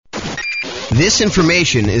This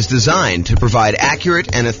information is designed to provide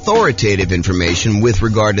accurate and authoritative information with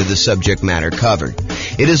regard to the subject matter covered.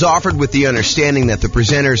 It is offered with the understanding that the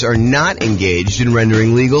presenters are not engaged in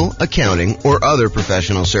rendering legal, accounting, or other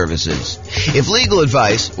professional services. If legal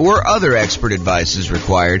advice or other expert advice is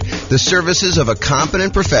required, the services of a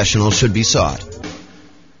competent professional should be sought.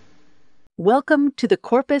 Welcome to the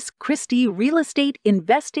Corpus Christi Real Estate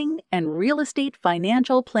Investing and Real Estate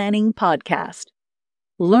Financial Planning Podcast.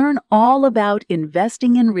 Learn all about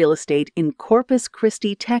investing in real estate in Corpus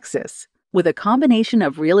Christi, Texas, with a combination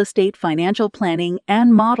of real estate financial planning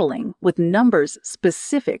and modeling with numbers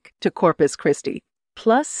specific to Corpus Christi,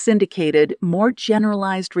 plus syndicated, more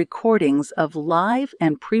generalized recordings of live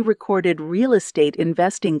and pre-recorded real estate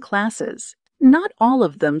investing classes, not all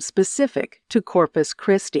of them specific to Corpus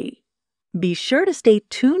Christi. Be sure to stay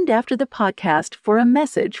tuned after the podcast for a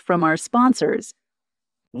message from our sponsors.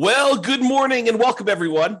 Well, good morning and welcome,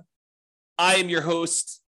 everyone. I am your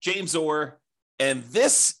host, James Orr, and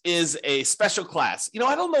this is a special class.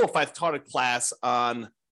 I don't know if I've taught a class on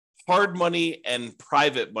hard money and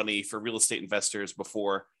private money for real estate investors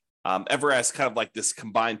before, ever as kind of like this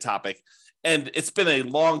combined topic. And it's been a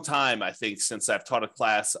long time, I think, since I've taught a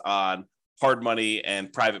class on hard money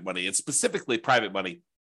and private money, and specifically private money.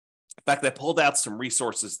 In fact, I pulled out some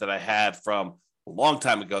resources that I had from a long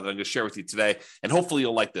time ago that I'm going to share with you today, and hopefully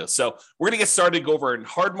you'll like those. So we're going to get started, go over in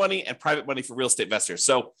hard money and private money for real estate investors.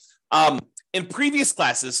 So in previous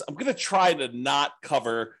classes, I'm going to try to not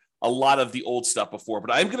cover a lot of the old stuff before,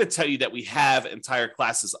 but I'm going to tell you that we have entire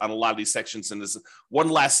classes on a lot of these sections, and there's one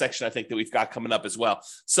last section I think that we've got coming up as well.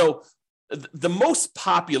 So the most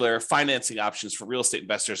popular financing options for real estate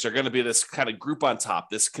investors are going to be this kind of group on top,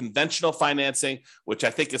 this conventional financing, which I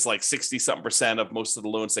think is like 60-something% of most of the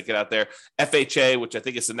loans that get out there. FHA, which I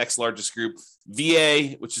think is the next largest group.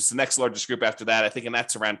 VA, which is the next largest group after that. I think, and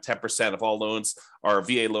that's around 10% of all loans are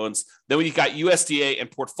VA loans. Then when you got USDA and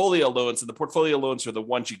portfolio loans, and the portfolio loans are the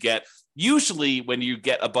ones you get usually when you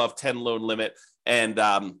get above 10 loan limit, and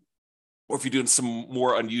or if you're doing some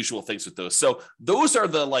more unusual things with those. So those are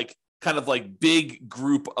the kind of big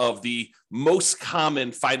group of the most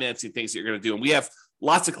common financing things that you're going to do. And we have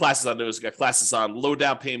lots of classes on those. We've got classes on low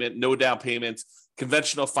down payment, no down payment,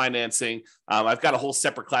 conventional financing. I've got a whole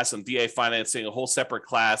separate class on VA financing, a whole separate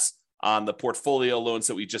class on the portfolio loans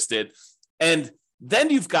that we just did. And then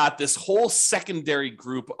you've got this whole secondary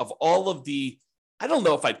group of all of the, I don't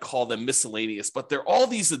know if I'd call them miscellaneous, but they're all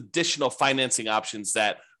these additional financing options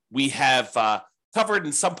that we have covered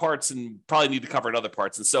in some parts and probably need to cover in other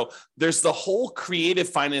parts. And so there's the whole creative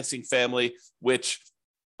financing family, which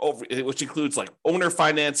includes like owner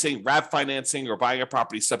financing, wrap financing, or buying a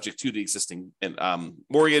property subject to the existing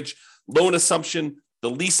mortgage, loan assumption, the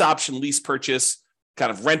lease option, lease purchase,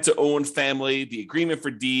 kind of rent to own family, the agreement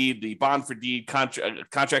for deed, the bond for deed,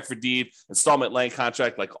 contract for deed, installment land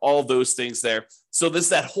contract, like all those things there. So there's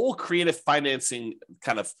that whole creative financing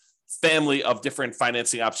kind of family of different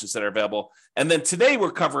financing options that are available. And then today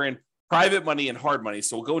we're covering private money and hard money.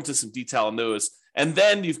 So we'll go into some detail on those. And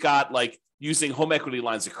then you've got using home equity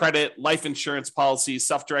lines of credit, life insurance policies,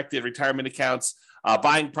 self-directed retirement accounts,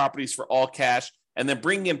 buying properties for all cash, and then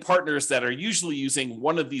bringing in partners that are usually using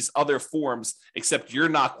one of these other forms, except you're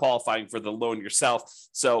not qualifying for the loan yourself.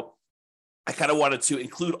 So I kind of wanted to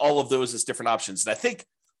include all of those as different options. And I think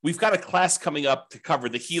we've got a class coming up to cover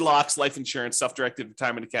the HELOCs, life insurance, self-directed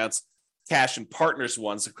retirement accounts, cash, and partners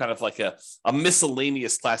ones, so kind of like a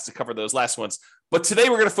miscellaneous class to cover those last ones. But today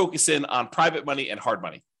we're going to focus in on private money and hard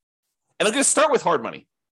money. And I'm going to start with hard money.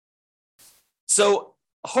 So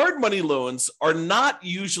hard money loans are not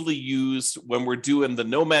usually used when we're doing the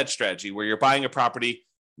nomad strategy, where you're buying a property,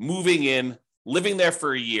 moving in, living there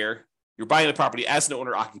for a year. You're buying a property as an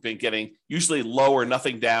owner-occupant, getting usually low or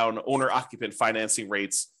nothing down owner-occupant financing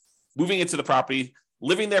rates, moving into the property,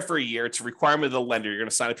 living there for a year. It's a requirement of the lender. You're going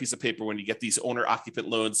to sign a piece of paper when you get these owner-occupant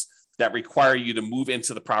loans that require you to move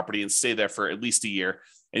into the property and stay there for at least a year.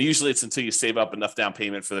 And usually it's until you save up enough down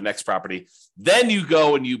payment for the next property. Then you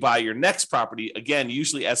go and you buy your next property, again,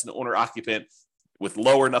 usually as an owner-occupant, with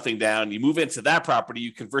low or nothing down. You move into that property,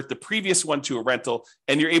 you convert the previous one to a rental,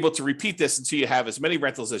 and you're able to repeat this until you have as many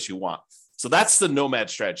rentals as you want. So that's the nomad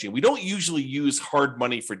strategy. We don't usually use hard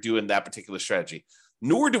money for doing that particular strategy,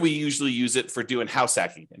 nor do we usually use it for doing house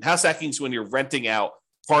hacking. And house hacking is when you're renting out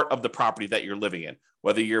part of the property that you're living in,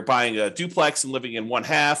 whether you're buying a duplex and living in one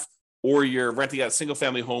half, or you're renting out a single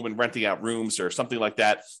family home and renting out rooms or something like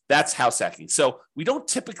that. That's house hacking. So we don't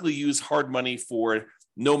typically use hard money for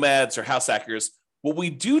nomads or house hackers. What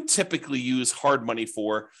we do typically use hard money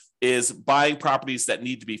for is buying properties that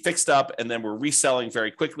need to be fixed up, and then we're reselling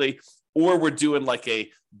very quickly. or we're doing like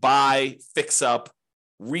a buy, fix up,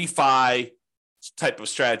 refi type of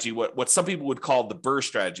strategy, what some people would call the BRRRR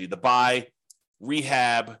strategy, the buy,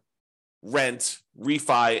 rehab, rent,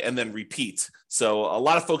 refi, and then repeat. So a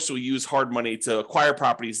lot of folks will use hard money to acquire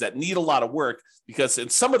properties that need a lot of work, because in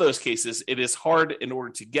some of those cases, it is hard in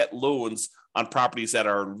order to get loans on properties that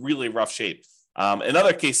are in really rough shape. In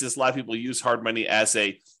other cases, a lot of people use hard money as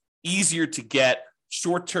a easier to get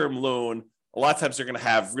short-term loan. A lot of times they're going to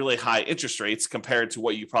have really high interest rates compared to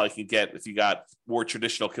what you probably can get if you got more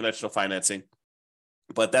traditional conventional financing.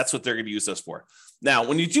 But that's what they're going to use those for. Now,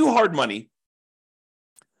 when you do hard money,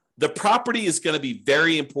 the property is going to be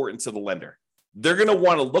very important to the lender. They're going to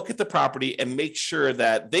want to look at the property and make sure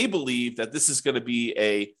that they believe that this is going to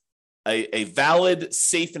be a valid,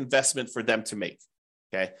 safe investment for them to make.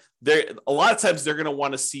 Okay. A lot of times they're going to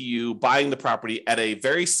want to see you buying the property at a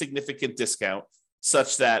very significant discount,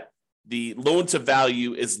 such that the loan to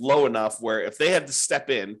value is low enough where if they had to step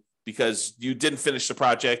in because you didn't finish the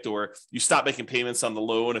project or you stop making payments on the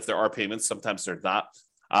loan, if there are payments, sometimes they're not.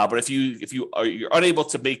 But if you're unable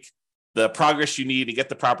to make the progress you need to get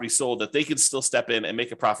the property sold, that they can still step in and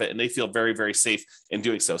make a profit, and they feel very, very safe in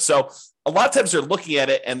doing so. So a lot of times they're looking at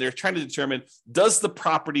it and they're trying to determine, does the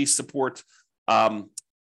property support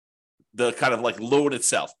the kind of like loan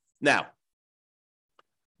itself? Now,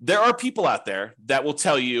 there are people out there that will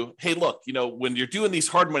tell you, hey, look, when you're doing these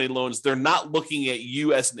hard money loans, they're not looking at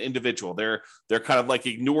you as an individual. They're kind of like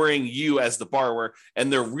ignoring you as the borrower,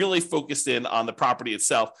 and they're really focused in on the property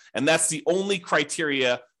itself. And that's the only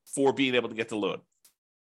criteria for being able to get the loan.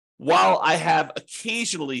 While I have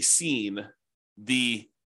occasionally seen the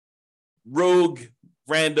rogue,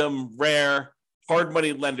 random, rare, hard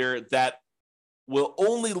money lender that will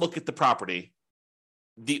only look at the property,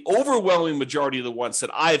 the overwhelming majority of the ones that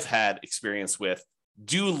I've had experience with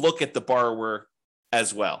do look at the borrower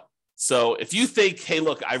as well. So if you think, hey,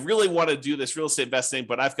 look, I really want to do this real estate investing,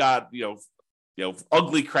 but I've got,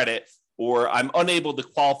 ugly credit, or I'm unable to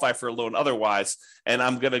qualify for a loan otherwise, and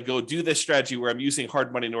I'm going to go do this strategy where I'm using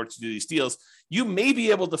hard money in order to do these deals, you may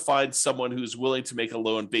be able to find someone who's willing to make a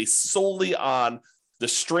loan based solely on the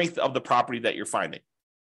strength of the property that you're finding.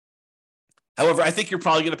 However, I think you're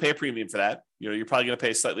probably going to pay a premium for that. You're probably going to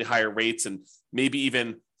pay slightly higher rates and maybe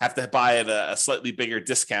even have to buy at a slightly bigger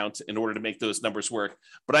discount in order to make those numbers work.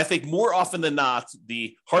 But I think more often than not,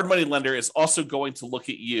 the hard money lender is also going to look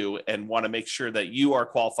at you and want to make sure that you are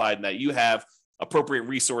qualified and that you have appropriate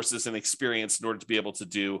resources and experience in order to be able to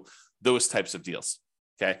do those types of deals.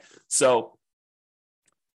 Okay. So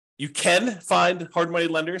you can find hard money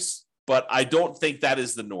lenders, but I don't think that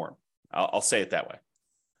is the norm. I'll say it that way.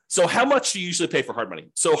 So how much do you usually pay for hard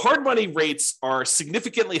money? So hard money rates are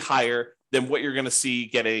significantly higher than what you're going to see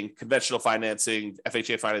getting conventional financing,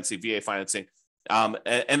 FHA financing, VA financing. And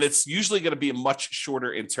it's usually going to be much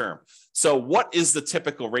shorter in term. So what is the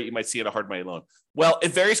typical rate you might see at a hard money loan? Well,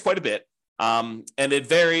 it varies quite a bit. And it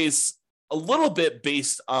varies a little bit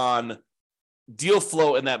based on deal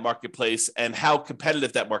flow in that marketplace and how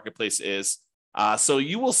competitive that marketplace is. So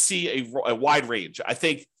you will see a wide range. I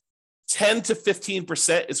think 10 to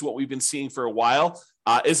 15% is what we've been seeing for a while.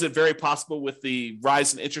 Is it very possible with the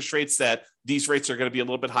rise in interest rates that these rates are going to be a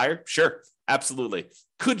little bit higher? Sure, absolutely.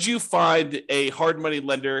 Could you find a hard money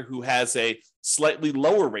lender who has a slightly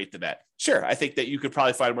lower rate than that? Sure, I think that you could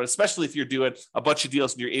probably find one, especially if you're doing a bunch of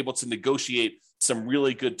deals and you're able to negotiate some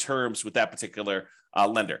really good terms with that particular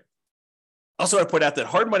lender. Also, I point out that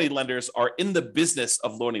hard money lenders are in the business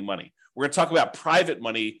of loaning money. We're going to talk about private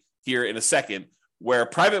money here in a second, where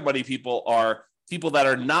private money people are people that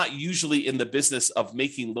are not usually in the business of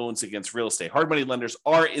making loans against real estate. Hard money lenders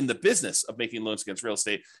are in the business of making loans against real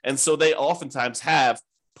estate. And so they oftentimes have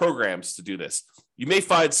programs to do this. You may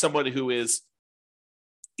find someone who is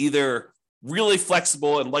either really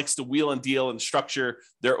flexible and likes to wheel and deal and structure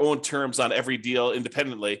their own terms on every deal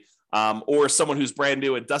independently, or someone who's brand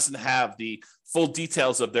new and doesn't have the full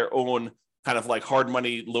details of their own kind of like hard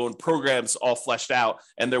money loan programs all fleshed out,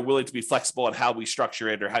 and they're willing to be flexible on how we structure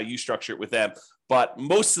it or how you structure it with them. But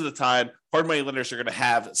most of the time, hard money lenders are going to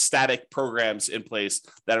have static programs in place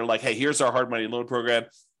that are like, hey, here's our hard money loan program.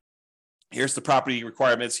 Here's the property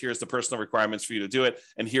requirements. Here's the personal requirements for you to do it.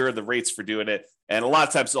 And here are the rates for doing it. And a lot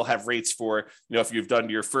of times they'll have rates for, if you've done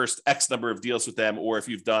your first X number of deals with them, or if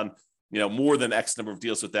you've done more than X number of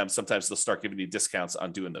deals with them, sometimes they'll start giving you discounts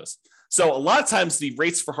on doing those. So a lot of times the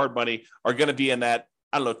rates for hard money are going to be in that,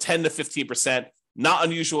 10 to 15%, not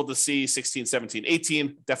unusual to see 16, 17,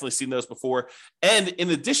 18, definitely seen those before. And in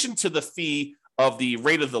addition to the fee of the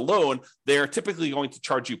rate of the loan, they're typically going to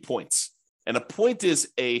charge you points. And a point is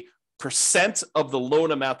a percent of the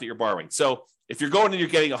loan amount that you're borrowing. So If you're going and you're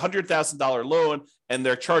getting a $100,000 loan and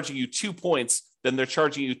they're charging you 2 points, then they're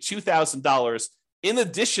charging you $2,000 in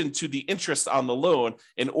addition to the interest on the loan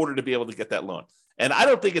in order to be able to get that loan. And I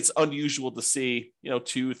don't think it's unusual to see,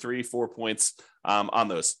 2, 3, 4 points on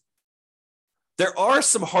those. There are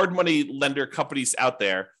some hard money lender companies out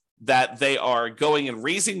there that they are going and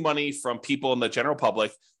raising money from people in the general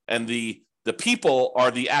public, and the people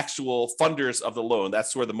are the actual funders of the loan.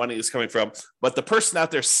 That's where the money is coming from. But the person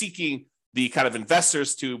out there seeking the kind of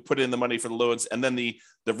investors to put in the money for the loans, and then the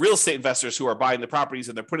real estate investors who are buying the properties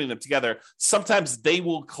and they're putting them together, sometimes they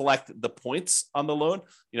will collect the points on the loan.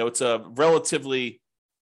 It's a relatively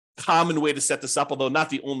common way to set this up, although not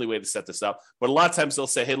the only way to set this up. But a lot of times they'll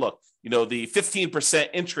say, hey, look, the 15%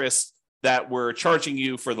 interest that we're charging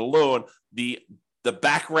you for the loan, the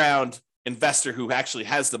background investor who actually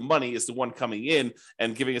has the money is the one coming in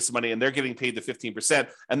and giving us the money, and they're getting paid the 15%.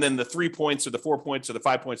 And then the 3 points or the 4 points or the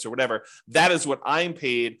 5 points or whatever, that is what I'm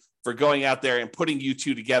paid for going out there and putting you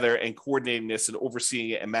two together and coordinating this and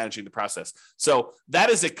overseeing it and managing the process. So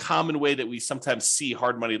that is a common way that we sometimes see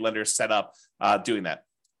hard money lenders set up doing that.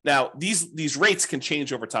 Now, these rates can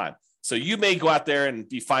change over time. So you may go out there and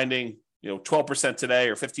be finding 12% today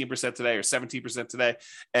or 15% today or 17% today.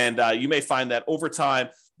 And you may find that over time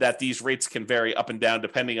that these rates can vary up and down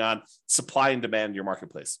depending on supply and demand in your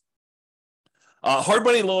marketplace. Hard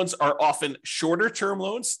money loans are often shorter term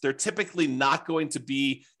loans. They're typically not going to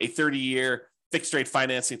be a 30-year fixed rate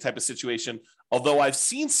financing type of situation. Although I've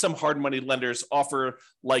seen some hard money lenders offer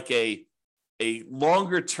like a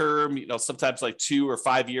longer term, sometimes like 2 or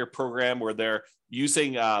 5 year program where they're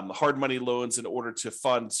using hard money loans in order to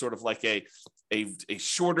fund sort of like a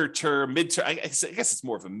shorter term, midterm, I guess it's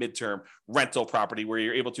more of a midterm rental property where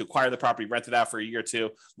you're able to acquire the property, rent it out for a year or two,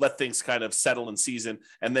 let things kind of settle in season,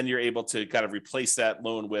 and then you're able to kind of replace that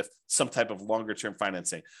loan with some type of longer term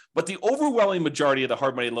financing. But the overwhelming majority of the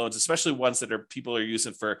hard money loans, especially ones that people are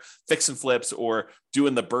using for fix and flips or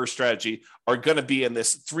doing the BRRRR strategy, are going to be in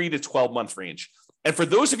this 3 to 12 month range. And for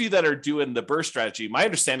those of you that are doing the BRRRR strategy, my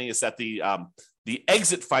understanding is that the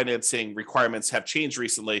exit financing requirements have changed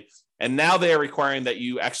recently, and now they are requiring that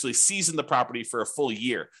you actually season the property for a full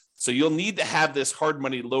year. So you'll need to have this hard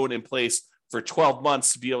money loan in place for 12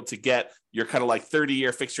 months to be able to get your kind of like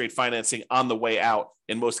 30-year fixed rate financing on the way out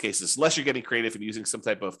in most cases, unless you're getting creative and using some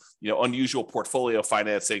type of unusual portfolio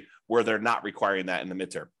financing where they're not requiring that in the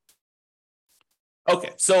midterm.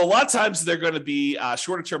 Okay, so a lot of times they're going to be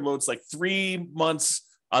shorter term loans, like 3 months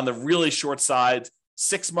on the really short side.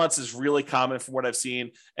 6 months is really common from what I've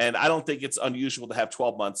seen, and I don't think it's unusual to have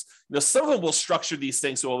 12 months. Some of them will structure these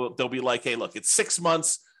things so they'll be like, hey, look, it's 6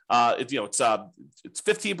 months. It's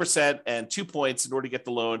 15% and 2 points in order to get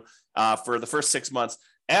the loan for the first 6 months.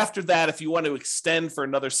 After that, if you want to extend for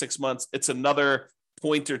another 6 months, it's another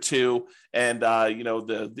point or two, and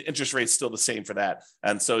the interest rate's still the same for that.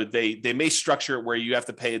 And so they may structure it where you have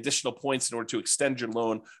to pay additional points in order to extend your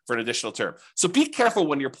loan for an additional term. So be careful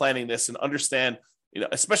when you're planning this and understand,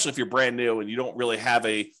 especially if you're brand new and you don't really have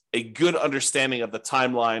a good understanding of the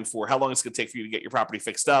timeline for how long it's going to take for you to get your property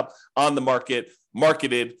fixed up, on the market,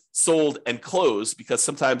 marketed, sold, and closed, because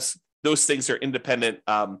sometimes those things are independent,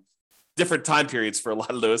 different time periods for a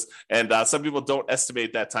lot of those. And some people don't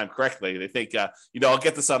estimate that time correctly. They think, I'll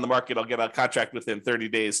get this on the market, I'll get a contract within 30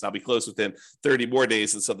 days, and I'll be closed within 30 more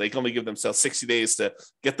days. And so they can only give themselves 60 days to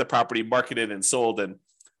get the property marketed and sold. And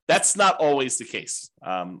that's not always the case.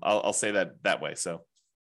 I'll say that way. So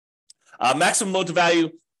maximum loan to value,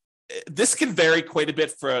 this can vary quite a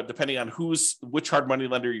bit depending on which hard money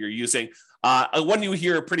lender you're using. One you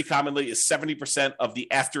hear pretty commonly is 70% of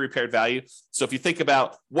the after repaired value. So if you think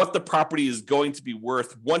about what the property is going to be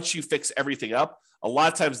worth once you fix everything up, a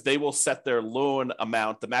lot of times they will set their loan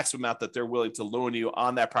amount, the maximum amount that they're willing to loan you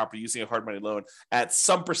on that property using a hard money loan, at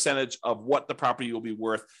some percentage of what the property will be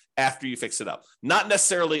worth after you fix it up. Not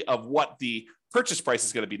necessarily of what the purchase price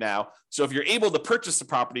is going to be now. So if you're able to purchase the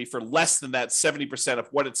property for less than that 70% of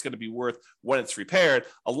what it's going to be worth when it's repaired,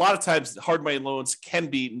 a lot of times hard money loans can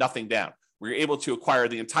be nothing down, where you're able to acquire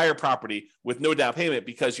the entire property with no down payment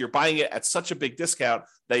because you're buying it at such a big discount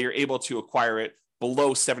that you're able to acquire it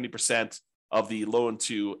below 70% of the loan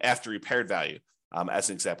to after repaired value, as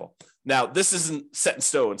an example. Now, this isn't set in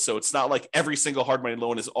stone, so it's not like every single hard money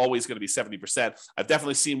loan is always going to be 70%. I've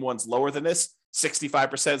definitely seen ones lower than this.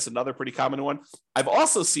 65% is another pretty common one. I've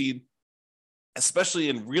also seen, especially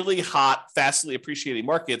in really hot, fastly appreciating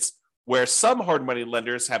markets, where some hard money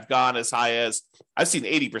lenders have gone as high as, I've seen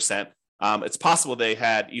 80%. It's possible they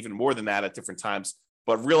had even more than that at different times,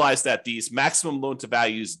 but realize that these maximum loan to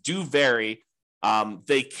values do vary.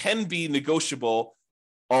 They can be negotiable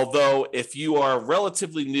Although if you are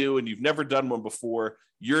relatively new and you've never done one before,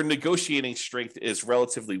 your negotiating strength is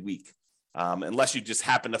relatively weak, unless you just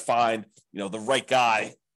happen to find, the right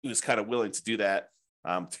guy who's kind of willing to do that,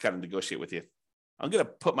 to kind of negotiate with you. I'm going to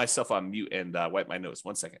put myself on mute and wipe my nose.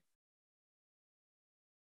 1 second.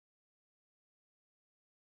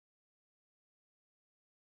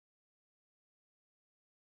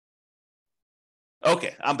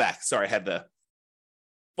 Okay, I'm back. Sorry, I had to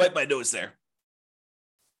wipe my nose there.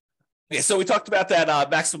 Okay, so we talked about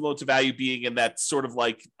that maximum loan to value being in that sort of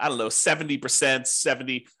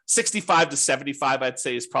 70%, 65 to 75, I'd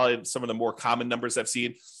say is probably some of the more common numbers I've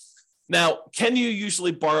seen. Now, can you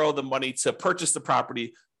usually borrow the money to purchase the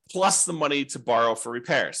property plus the money to borrow for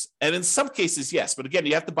repairs? And in some cases, yes. But again,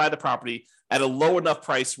 you have to buy the property at a low enough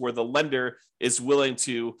price where the lender is willing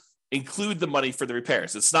to include the money for the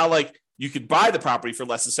repairs. It's not like you could buy the property for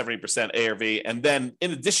less than 70% ARV, and then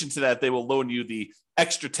in addition to that, they will loan you the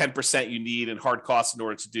extra 10% you need in hard costs in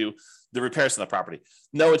order to do the repairs on the property.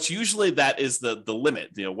 No, it's usually that is the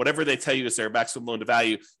limit. Whatever they tell you is their maximum loan to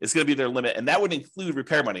value is going to be their limit, and that would include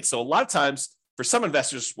repair money. So a lot of times for some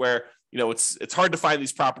investors where it's hard to find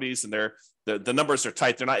these properties and the numbers are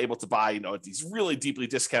tight, they're not able to buy these really deeply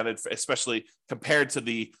discounted, especially compared to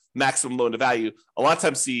the maximum loan to value. A lot of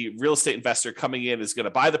times the real estate investor coming in is going to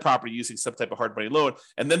buy the property using some type of hard money loan,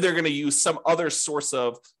 and then they're going to use some other source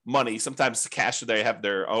of money, sometimes the cash that they have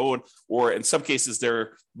their own, or in some cases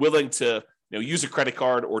they're willing to use a credit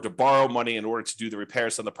card or to borrow money in order to do the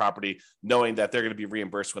repairs on the property, knowing that they're going to be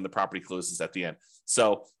reimbursed when the property closes at the end.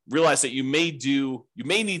 So realize that you may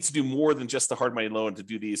need to do more than just the hard money loan to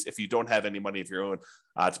do these if you don't have any money of your own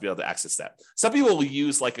to be able to access that. Some people will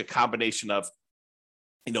use like a combination of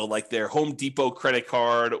like their Home Depot credit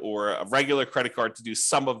card or a regular credit card to do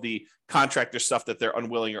some of the contractor stuff that they're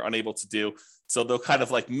unwilling or unable to do. So they'll kind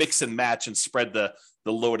of like mix and match and spread the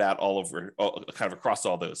load out all over, kind of across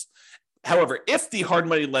all those. However, if the hard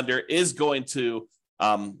money lender is going to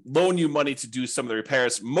loan you money to do some of the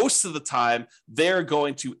repairs, most of the time they're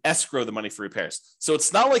going to escrow the money for repairs. So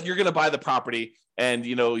it's not like you're going to buy the property and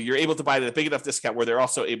you're able to buy it at a big enough discount where they're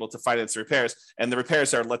also able to finance the repairs, and the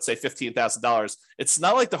repairs are, let's say, $15,000. It's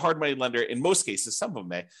not like the hard money lender in most cases, some of them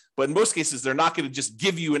may, but in most cases they're not going to just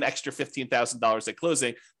give you an extra $15,000 at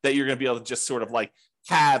closing that you're going to be able to just sort of like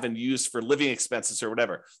have and use for living expenses or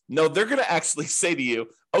whatever. No, they're going to actually say to you,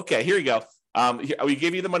 okay, here you go. We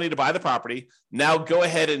gave you the money to buy the property. Now go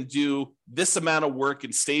ahead and do this amount of work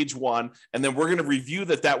in stage one, and then we're going to review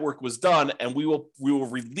that work was done, and we will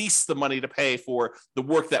release the money to pay for the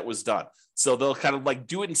work that was done. So they'll kind of like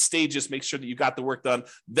do it in stages, make sure that you got the work done.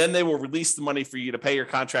 Then they will release the money for you to pay your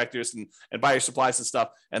contractors and buy your supplies and stuff.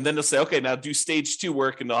 And then they'll say, okay, now do stage 2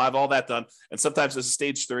 work, and they'll have all that done. And sometimes there's a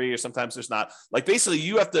stage 3, or sometimes there's not. Like basically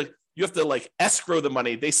you have to like escrow the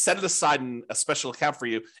money. They set it aside in a special account for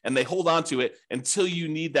you, and they hold on to it until you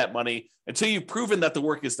need that money, until you've proven that the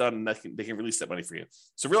work is done, and they can release that money for you.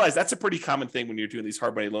 So realize that's a pretty common thing when you're doing these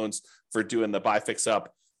hard money loans for doing the buy, fix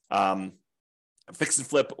up, fix and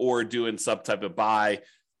flip, or doing some type of buy,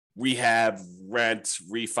 rehab, rent,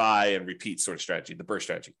 refi, and repeat sort of strategy, the BRRRR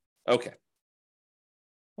strategy. Okay.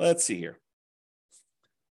 Let's see here.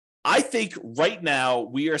 I think right now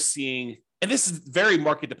we are seeing, and this is very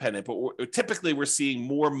market dependent, but typically we're seeing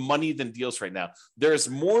more money than deals right now. There's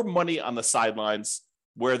more money on the sidelines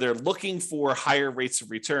where they're looking for higher rates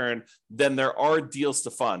of return than there are deals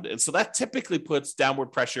to fund. And so that typically puts downward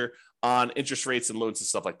pressure on interest rates and loans and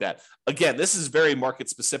stuff like that. Again, this is very market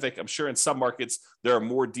specific. I'm sure in some markets there are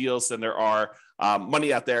more deals than there are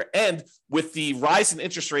money out there. And with the rise in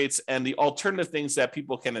interest rates and the alternative things that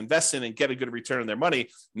people can invest in and get a good return on their money,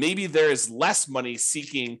 maybe there is less money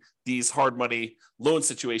seeking these hard money loan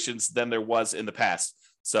situations than there was in the past.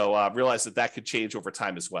 So realize that could change over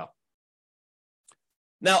time as well.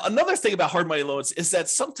 Now, another thing about hard money loans is that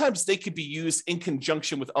sometimes they could be used in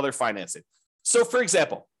conjunction with other financing. So for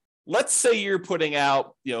example, let's say you're putting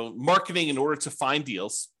out, marketing in order to find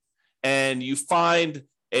deals, and you find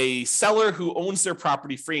a seller who owns their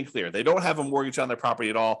property free and clear. They don't have a mortgage on their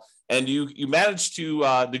property at all. And you manage to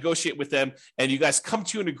negotiate with them, and you guys come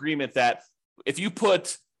to an agreement that if you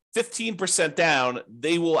put 15% down,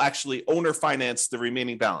 they will actually owner finance the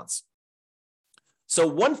remaining balance. So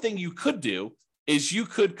one thing you could do is you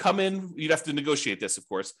could come in, you'd have to negotiate this, of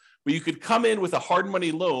course, but you could come in with a hard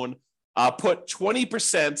money loan, put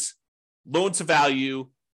 20% loan to value,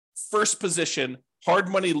 first position, hard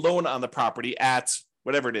money loan on the property at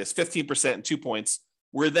whatever it is, 15% and 2 points,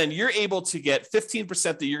 where then you're able to get 15%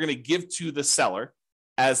 that you're going to give to the seller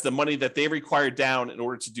as the money that they require down in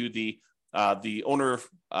order to do the owner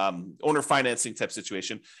owner financing type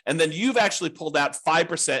situation. And then you've actually pulled out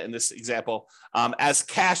 5% in this example as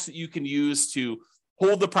cash that you can use to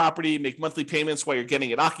hold the property, make monthly payments while you're getting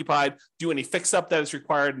it occupied, do any fix up that is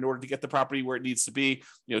required in order to get the property where it needs to be,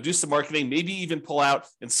 do some marketing, maybe even pull out,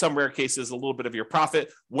 in some rare cases, a little bit of your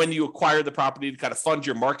profit when you acquire the property to kind of fund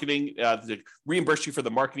your marketing, to reimburse you for the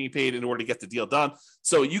marketing you paid in order to get the deal done.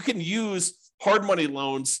 So you can use hard money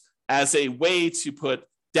loans as a way to put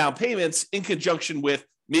down payments in conjunction with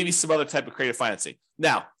maybe some other type of creative financing.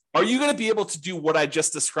 Now, are you going to be able to do what I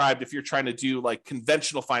just described if you're trying to do like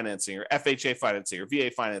conventional financing or FHA financing or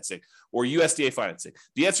VA financing or USDA financing?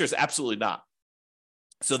 The answer is absolutely not.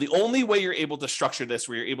 So the only way you're able to structure this,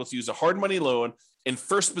 where you're able to use a hard money loan in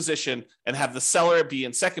first position and have the seller be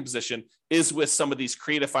in second position, is with some of these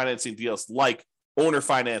creative financing deals like owner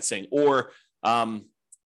financing, or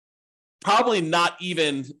probably not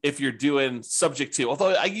even if you're doing subject to,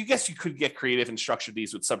 although I guess you could get creative and structure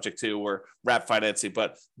these with subject to or wrap financing,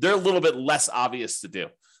 but they're a little bit less obvious to do.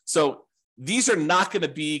 So these are not going to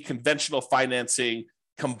be conventional financing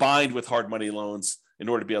combined with hard money loans in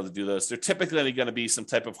order to be able to do those. They're typically going to be some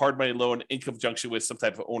type of hard money loan in conjunction with some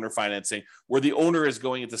type of owner financing, where the owner is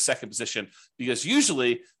going into second position, because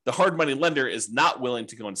usually the hard money lender is not willing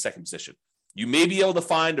to go into second position. You may be able to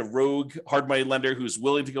find a rogue hard money lender who's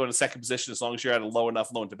willing to go into second position as long as you're at a low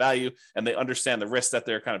enough loan to value and they understand the risk that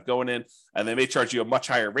they're kind of going in, and they may charge you a much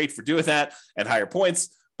higher rate for doing that and higher points.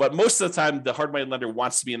 But most of the time, the hard money lender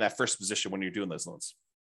wants to be in that first position when you're doing those loans.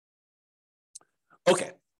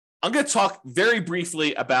 Okay, I'm going to talk very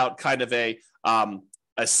briefly about kind of a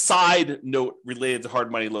side note related to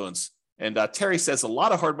hard money loans. And Terry says a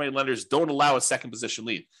lot of hard money lenders don't allow a second position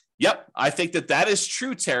lien. Yep, I think that is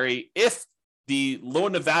true, Terry. If the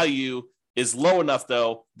loan to value is low enough,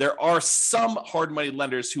 though, there are some hard money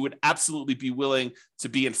lenders who would absolutely be willing to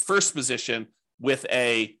be in first position with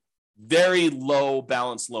a very low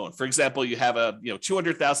balance loan. For example, you have a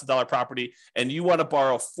 $200,000 property and you want to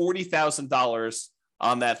borrow $40,000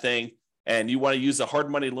 on that thing, and you want to use a hard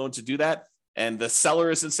money loan to do that, and the seller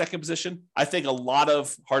is in second position. I think a lot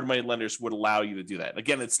of hard money lenders would allow you to do that.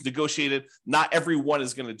 Again, it's negotiated. Not everyone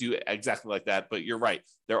is going to do it exactly like that, but you're right.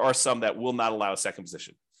 There are some that will not allow a second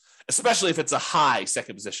position, especially if it's a high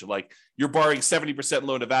second position. Like you're borrowing 70%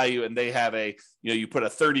 loan to value and they have you put a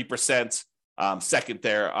 30% second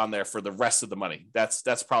there on there for the rest of the money.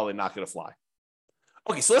 That's probably not going to fly.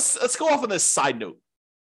 Okay, so let's go off on this side note.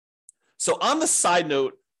 So on the side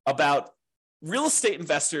note about real estate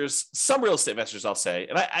investors, some real estate investors, I'll say,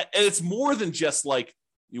 and it's more than just like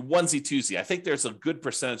onesie twosie. I think there's a good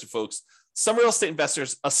percentage of folks. Some real estate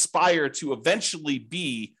investors aspire to eventually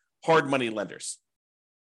be hard money lenders.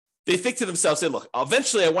 They think to themselves, hey, look,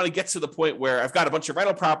 eventually I want to get to the point where I've got a bunch of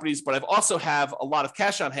rental properties, but I've also have a lot of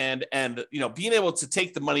cash on hand, and being able to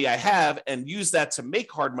take the money I have and use that to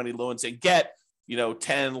make hard money loans and get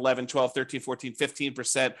 10, 11, 12, 13, 14,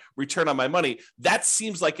 15% return on my money. That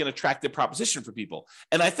seems like an attractive proposition for people.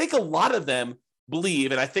 And I think a lot of them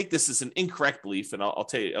believe, and I think this is an incorrect belief, and I'll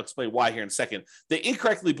explain why here in a second. They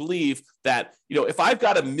incorrectly believe that, if I've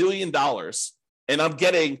got $1 million and I'm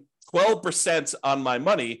getting 12% on my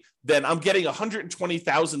money, then I'm getting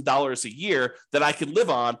 $120,000 a year that I can live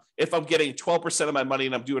on if I'm getting 12% of my money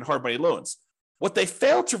and I'm doing hard money loans. What they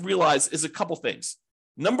fail to realize is a couple things.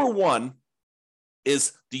 Number one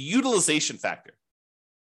is the utilization factor.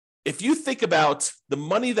 If you think about the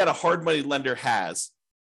money that a hard money lender has,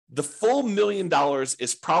 the full $1 million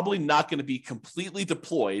is probably not going to be completely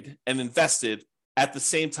deployed and invested at the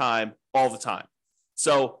same time all the time.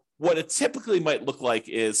 So what it typically might look like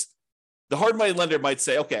is the hard money lender might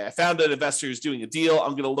say, okay, I found an investor who's doing a deal.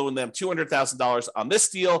 I'm going to loan them $200,000 on this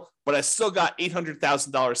deal, but I still got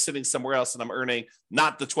 $800,000 sitting somewhere else and I'm earning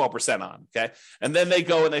not the 12% on, okay? And then they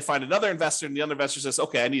go and they find another investor, and the other investor says,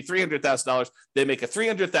 okay, I need $300,000. They make a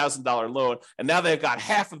 $300,000 loan, and now they've got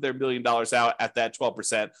half of their $1 million out at that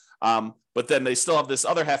 12%. But then they still have this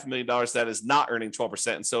other $500,000 that is not earning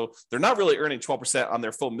 12%. And so they're not really earning 12% on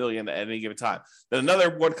their full $1 million at any given time. Then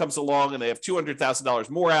another one comes along and they have $200,000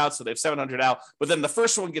 more out. So they have $700,000 out, but then the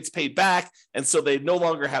first one gets paid back. And so they no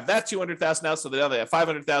longer have that $200,000 out. So now they have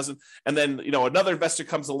 $500,000. And then, another investor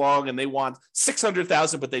comes along and they want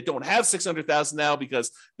 $600,000, but they don't have $600,000 now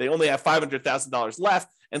because they only have $500,000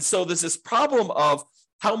 left. And so there's this problem of,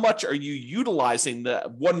 how much are you utilizing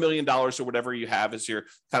the $1 million or whatever you have as your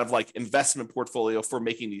kind of like investment portfolio for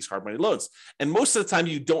making these hard money loans? And most of the time,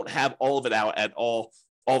 you don't have all of it out at all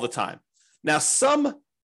the time. Now, some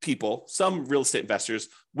people, some real estate investors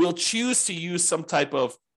will choose to use some type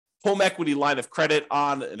of home equity line of credit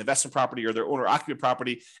on an investment property or their owner occupant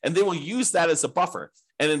property, and they will use that as a buffer.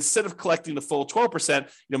 And instead of collecting the full 12%,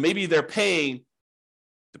 maybe they're paying,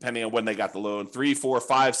 depending on when they got the loan, 3, 4,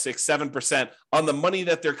 5, 6, 7% on the money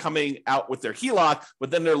that they're coming out with their HELOC,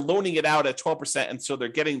 but then they're loaning it out at 12%. And so they're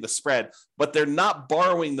getting the spread, but they're not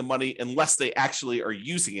borrowing the money unless they actually are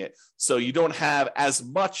using it. So you don't have as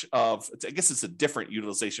much of, I guess it's a different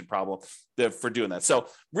utilization problem for doing that. So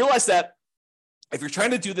realize that if you're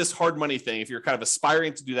trying to do this hard money thing, if you're kind of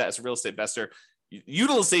aspiring to do that as a real estate investor,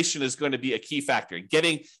 utilization is going to be a key factor.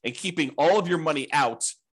 Getting and keeping all of your money out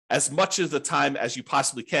as much of the time as you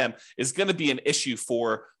possibly can is going to be an issue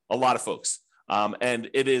for a lot of folks. And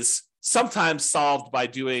it is sometimes solved by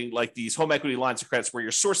doing like these home equity lines of credits where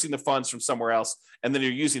you're sourcing the funds from somewhere else and then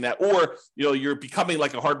you're using that, or you're becoming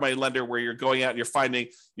like a hard money lender where you're going out and you're finding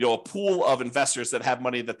a pool of investors that have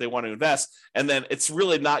money that they want to invest, and then it's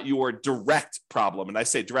really not your direct problem. And I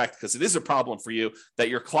say direct because it is a problem for you that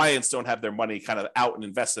your clients don't have their money kind of out and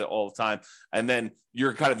invested all the time, and then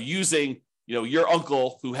you're kind of using your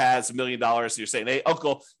uncle who has $1 million. You're saying, hey,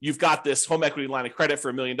 uncle, you've got this home equity line of credit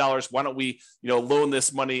for $1 million. Why don't we, loan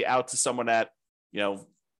this money out to someone at,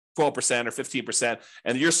 12% or 15%.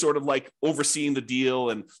 And you're sort of like overseeing the deal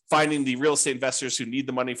and finding the real estate investors who need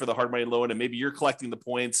the money for the hard money loan. And maybe you're collecting the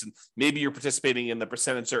points and maybe you're participating in the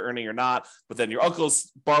percentage they're earning or not. But then your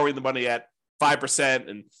uncle's borrowing the money at 5%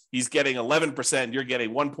 and he's getting 11% and you're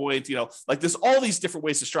getting 1 point, like there's all these different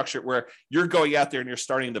ways to structure it where you're going out there and you're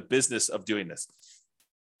starting the business of doing this.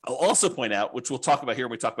 I'll also point out, which we'll talk about here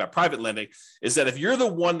when we talk about private lending, is that if you're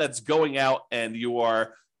the one that's going out and you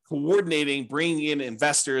are coordinating, bringing in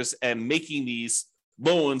investors and making these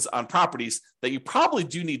loans on properties, that you probably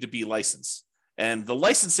do need to be licensed. And the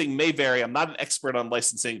licensing may vary. I'm not an expert on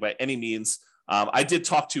licensing by any means. I did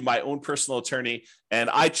talk to my own personal attorney, and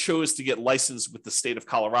I chose to get licensed with the state of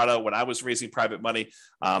Colorado when I was raising private money.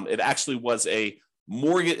 It actually was a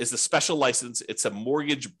special license. It's a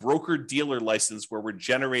mortgage broker dealer license where we're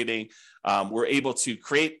generating, we're able to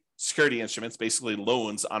create security instruments, basically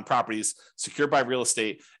loans on properties secured by real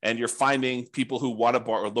estate, and you're finding people who want to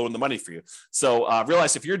borrow or loan the money for you. So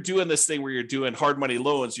realize if you're doing this thing where you're doing hard money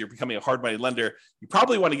loans, you're becoming a hard money lender, you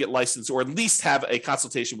probably want to get licensed or at least have a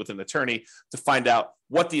consultation with an attorney to find out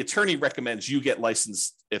what the attorney recommends you get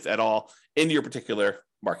licensed, if at all, in your particular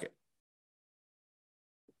market.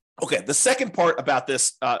 Okay, the second part about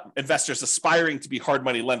this, investors aspiring to be hard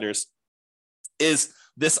money lenders, is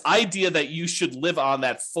this idea that you should live on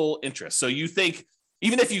that full interest. So you think,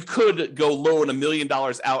 even if you could go loan $1 million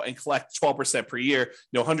out and collect 12% per year,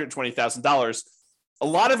 $120,000, a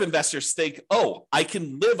lot of investors think, oh, I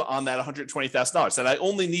can live on that $120,000 and I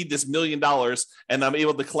only need this $1 million and I'm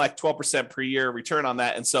able to collect 12% per year return on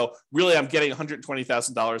that. And so really I'm getting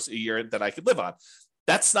 $120,000 a year that I could live on.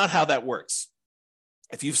 That's not how that works.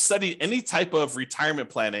 If you've studied any type of retirement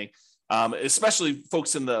planning, especially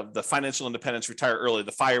folks in the financial independence, retire early,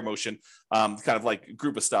 the FIRE motion, kind of like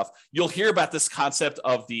group of stuff, you'll hear about this concept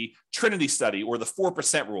of the Trinity study or the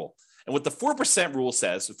 4% rule. And what the 4% rule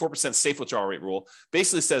says, the 4% safe withdrawal rate rule,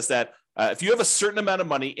 basically says that if you have a certain amount of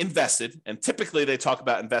money invested, and typically they talk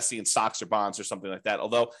about investing in stocks or bonds or something like that,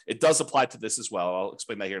 although it does apply to this as well. I'll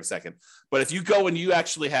explain that here in a second. But if you go and you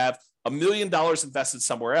actually have $1 million invested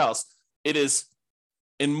somewhere else, it is,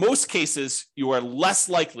 in most cases, you are less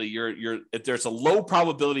likely, there's a low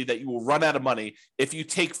probability that you will run out of money if you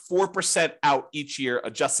take 4% out each year,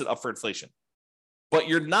 adjusted up for inflation. But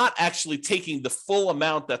you're not actually taking the full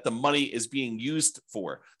amount that the money is being used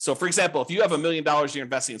for. So for example, if you have $1 million you're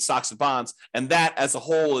investing in stocks and bonds, and that as a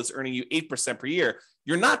whole is earning you 8% per year,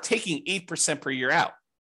 you're not taking 8% per year out.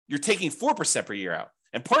 You're taking 4% per year out.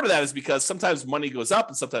 And part of that is because sometimes money goes up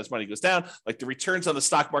and sometimes money goes down. Like the returns on the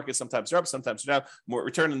stock market, sometimes are up, sometimes are down. More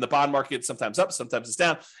return in the bond market, sometimes up, sometimes it's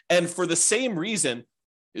down. And for the same reason,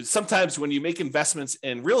 sometimes when you make investments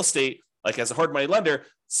in real estate, like as a hard money lender,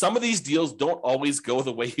 some of these deals don't always go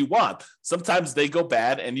the way you want. Sometimes they go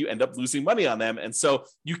bad and you end up losing money on them. And so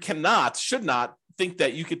you should not think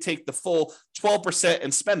that you could take the full 12%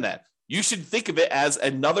 and spend that. You should think of it as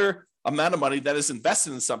another amount of money that is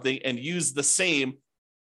invested in something and use the same,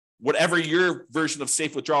 whatever your version of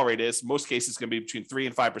safe withdrawal rate is. Most cases it's going to be between 3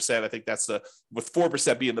 and 5%. I think that's with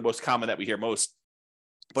 4% being the most common that we hear most,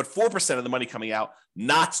 but 4% of the money coming out,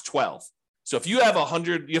 not 12. So if you have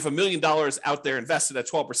 $1 million out there invested at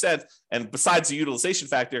 12%, and besides the utilization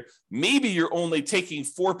factor, maybe you're only taking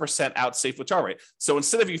 4% out safe withdrawal rate. So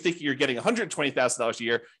instead of you thinking you're getting $120,000 a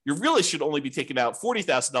year, you really should only be taking out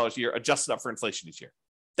 $40,000 a year, adjusted up for inflation each year.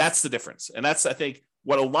 That's the difference. And that's, I think,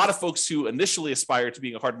 what a lot of folks who initially aspire to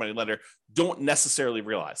being a hard money lender don't necessarily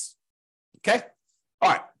realize. Okay. All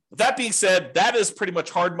right. With that being said, that is pretty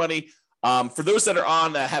much hard money. For those that are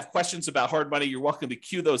on that have questions about hard money, you're welcome to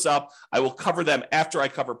queue those up. I will cover them after I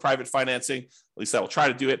cover private financing. At least I will try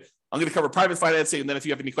to do it. I'm going to cover private financing, and then if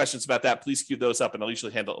you have any questions about that, please queue those up, and I'll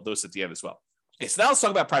usually handle those at the end as well. Okay, so now let's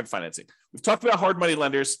talk about private financing. We've talked about hard money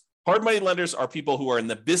lenders. Hard money lenders are people who are in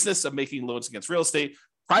the business of making loans against real estate.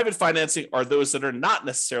 Private financing are those that are not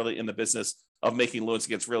necessarily in the business of making loans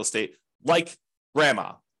against real estate, like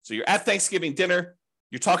grandma. So you're at Thanksgiving dinner,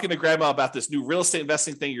 you're talking to grandma about this new real estate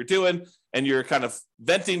investing thing you're doing, and you're kind of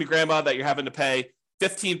venting to grandma that you're having to pay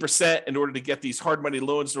 15% in order to get these hard money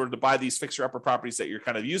loans in order to buy these fixer-upper properties that you're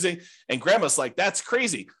kind of using. And grandma's like, that's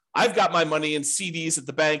crazy. I've got my money in CDs at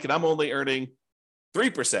the bank, and I'm only earning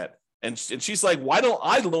 3%. And she's like, why don't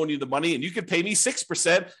I loan you the money and you could pay me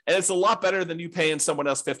 6%? And it's a lot better than you paying someone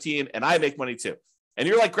else 15, and I make money too. And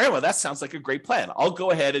you're like, grandma, that sounds like a great plan. I'll go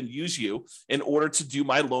ahead and use you in order to do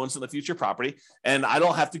my loans in the future property. And I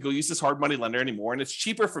don't have to go use this hard money lender anymore. And it's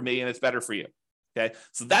cheaper for me and it's better for you. Okay.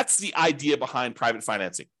 So that's the idea behind private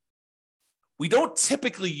financing. We don't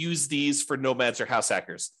typically use these for nomads or house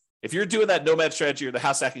hackers. If you're doing that nomad strategy or the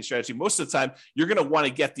house hacking strategy, most of the time, you're going to want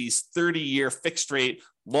to get these 30-year fixed rate,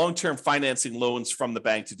 long-term financing loans from the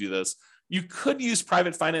bank to do this. You could use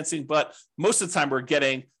private financing, but most of the time we're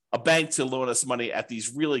getting a bank to loan us money at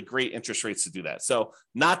these really great interest rates to do that. So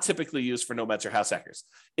not typically used for nomads or house hackers.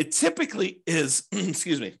 It typically is,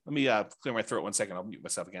 excuse me, let me clear my throat 1 second. I'll mute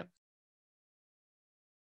myself again.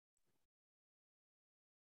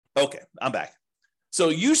 Okay, I'm back. So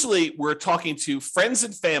usually we're talking to friends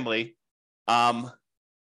and family and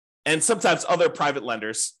sometimes other private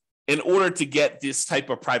lenders in order to get this type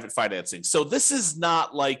of private financing. So this is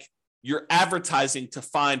not like you're advertising to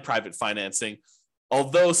find private financing,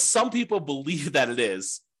 although some people believe that it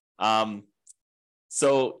is.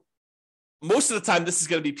 So most of the time, this is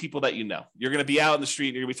going to be people that you know. You're going to be out in the street,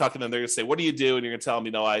 and you're going to be talking to them. They're going to say, what do you do? And you're going to tell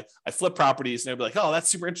them, I flip properties. And they'll be like, oh, that's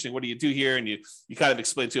super interesting. What do you do here? And you kind of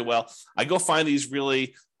explain to them, well, I go find these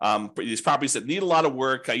really, these properties that need a lot of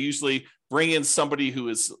work. I usually bring in somebody who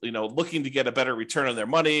is, looking to get a better return on their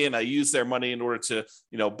money. And I use their money in order to,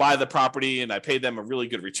 buy the property, and I pay them a really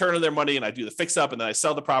good return on their money. And I do the fix up, and then I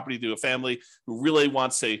sell the property to a family who really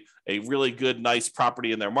wants a really good, nice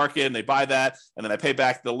property in their market. And they buy that. And then I pay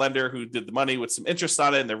back the lender who did the money with some interest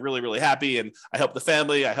on it. And they're really, really happy. And I help the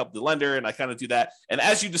family, I help the lender, and I kind of do that. And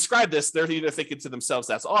as you describe this, they're either thinking to themselves,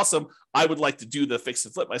 that's awesome. I would like to do the fix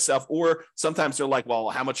and flip myself. Or sometimes they're like, well,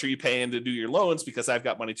 how much are you paying to do your loans? Because I've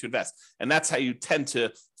got money to invest. And that's how you tend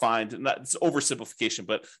to find, it's oversimplification,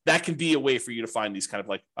 but that can be a way for you to find these kind of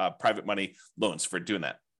like private money loans for doing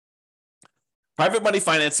that. Private money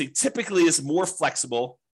financing typically is more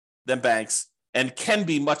flexible than banks and can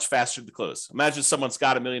be much faster to close. Imagine someone's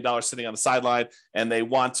got $1 million sitting on the sideline and they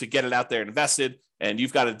want to get it out there and invested, and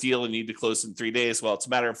you've got a deal and you need to close in 3 days. Well, it's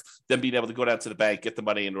a matter of them being able to go down to the bank, get the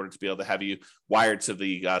money in order to be able to have you wired to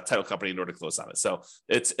the title company in order to close on it. So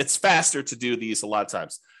it's faster to do these a lot of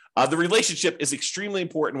times. The relationship is extremely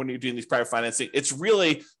important when you're doing these private financing. It's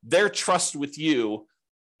really their trust with you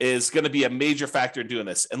is going to be a major factor in doing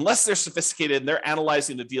this. Unless they're sophisticated and they're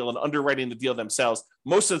analyzing the deal and underwriting the deal themselves,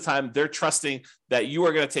 most of the time they're trusting that you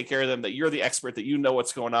are going to take care of them, that you're the expert, that you know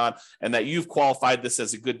what's going on, and that you've qualified this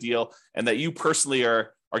as a good deal, and that you personally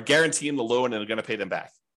are guaranteeing the loan and are going to pay them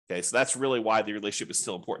back. Okay, so that's really why the relationship is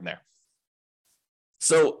still important there.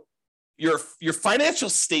 So your financial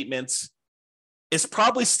statements is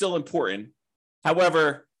probably still important.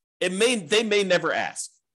 However, they may never ask.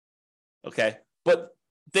 Okay, but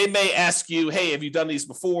they may ask you, hey, have you done these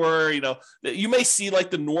before? You may see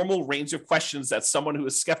like the normal range of questions that someone who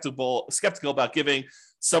is skeptical about giving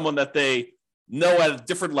someone that they know at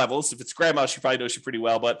different levels. If it's grandma, she probably knows you pretty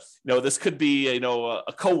well, but this could be,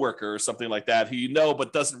 a coworker or something like that who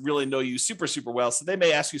but doesn't really know you super, super well. So they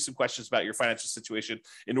may ask you some questions about your financial situation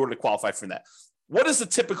in order to qualify for that. What is the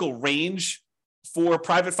typical range for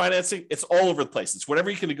private financing? It's all over the place. It's whatever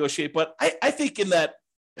you can negotiate, but I think in that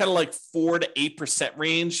kind of like 4 to 8%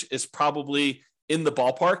 range is probably in the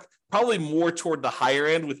ballpark, probably more toward the higher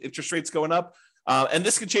end with interest rates going up. And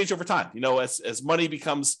this can change over time. As money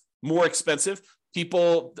becomes more expensive,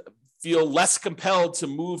 people feel less compelled to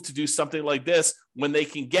move to do something like this when they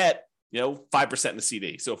can get 5% in a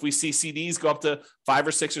CD. So if we see CDs go up to 5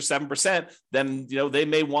 or 6 or 7%, then, they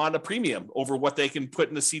may want a premium over what they can put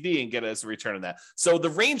in the CD and get as a return on that. So the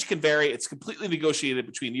range can vary. It's completely negotiated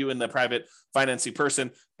between you and the private financing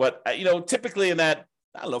person. But, typically in that,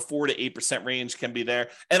 4 to 8% range can be there.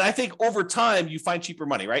 And I think over time you find cheaper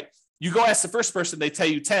money, right? You go ask the first person, they tell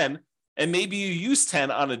you 10, and maybe you use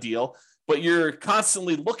 10 on a deal. but you're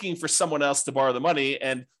constantly looking for someone else to borrow the money.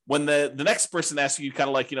 And when the next person asks you kind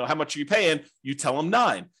of like, how much are you paying? You tell them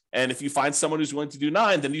 9. And if you find someone who's willing to do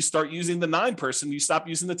 9, then you start using the 9 person, you stop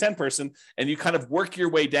using the 10 person, and you kind of work your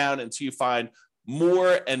way down until you find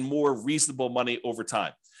more and more reasonable money over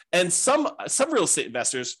time. And some real estate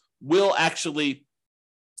investors will actually,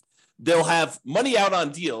 they'll have money out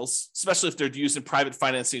on deals, especially if they're using private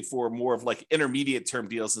financing for more of like intermediate term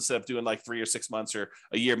deals instead of doing like 3 or 6 months or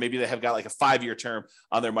a year. Maybe they have got like a 5-year term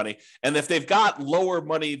on their money. And if they've got lower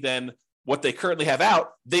money than what they currently have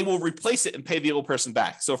out, they will replace it and pay the old person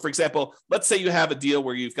back. So for example, let's say you have a deal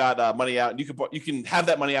where you've got money out and you can have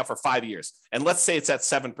that money out for 5 years. And let's say it's at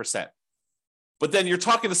 7%. But then you're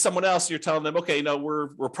talking to someone else, and you're telling them, okay,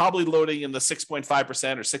 we're probably loading in the 6.5%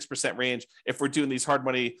 or 6% range if we're doing these hard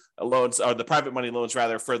money loans, or the private money loans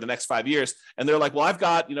rather, for the next 5 years. And they're like, well, I've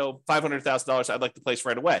got, $500,000 I'd like to place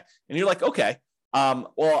right away. And you're like, okay,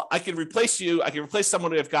 well, I can replace you. I can replace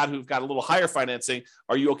someone who've got a little higher financing.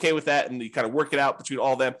 Are you okay with that? And you kind of work it out between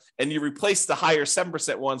all of them. And you replace the higher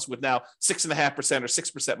 7% ones with now 6.5% or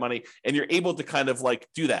 6% money. And you're able to kind of like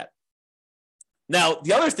do that. Now,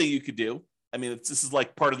 the other thing you could do, this is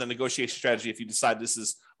like part of the negotiation strategy if you decide this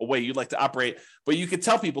is a way you'd like to operate, but you could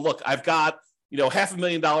tell people, look, I've got,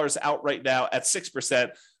 $500,000 out right now at 6%.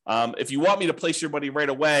 If you want me to place your money right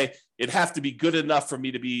away, it'd have to be good enough for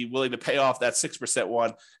me to be willing to pay off that 6%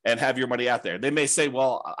 one and have your money out there. They may say,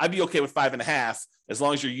 well, I'd be okay with 5.5 as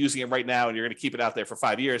long as you're using it right now and you're going to keep it out there for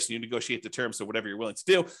 5 years. So you negotiate the terms of whatever you're willing to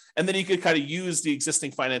do. And then you could kind of use the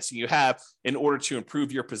existing financing you have in order to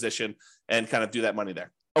improve your position and kind of do that money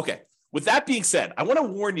there. Okay. With that being said, I want to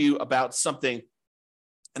warn you about something,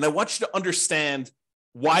 and I want you to understand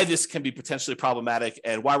why this can be potentially problematic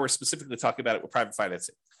and why we're specifically talking about it with private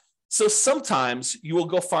financing. So sometimes you will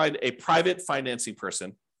go find a private financing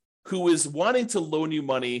person who is wanting to loan you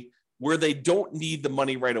money where they don't need the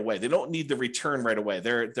money right away. They don't need the return right away.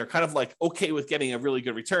 They're kind of like okay with getting a really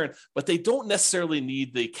good return, but they don't necessarily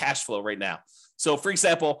need the cash flow right now. So for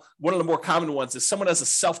example, one of the more common ones is someone has a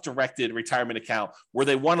self-directed retirement account where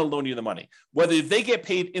they want to loan you the money. Whether they get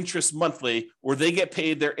paid interest monthly or they get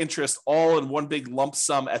paid their interest all in one big lump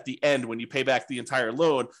sum at the end when you pay back the entire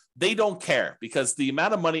loan, they don't care because the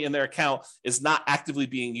amount of money in their account is not actively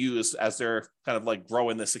being used as they're kind of like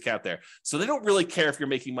growing this account there. So they don't really care if you're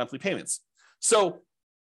making monthly payments. So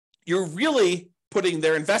you're really putting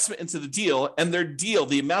their investment into the deal, and their deal,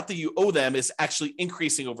 the amount that you owe them, is actually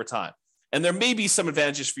increasing over time. And there may be some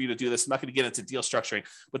advantages for you to do this. I'm not going to get into deal structuring,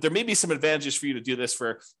 but there may be some advantages for you to do this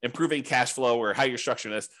for improving cash flow or how you're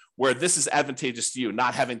structuring this, where this is advantageous to you,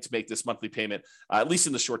 not having to make this monthly payment, at least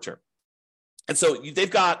in the short term. And so they've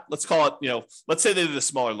got, let's call it, let's say they did a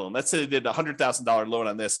smaller loan. Let's say they did a $100,000 loan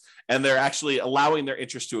on this, and they're actually allowing their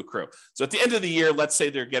interest to accrue. So at the end of the year, let's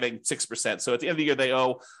say they're getting 6%. So at the end of the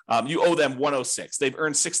year, you owe them 106. They've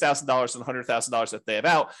earned $6,000 on the $100,000 that they have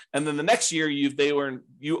out. And then the next year you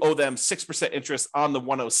owe them 6% interest on the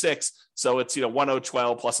 106. So it's,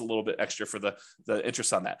 1012 plus a little bit extra for the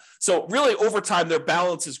interest on that. So really over time, their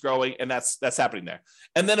balance is growing, and that's happening there.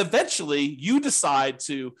 And then eventually you decide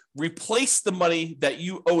to replace the money that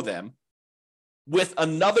you owe them with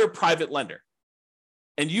another private lender.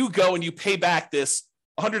 And you go and you pay back this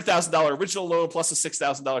 $100,000 original loan plus the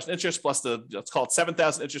 $6,000 in interest plus the, let's call it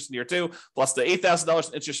 $7,000 interest in year 2 plus the $8,000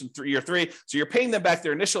 in interest in year 3. So you're paying them back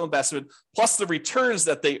their initial investment plus the returns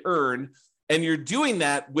that they earn. And you're doing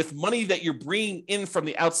that with money that you're bringing in from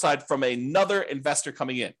the outside from another investor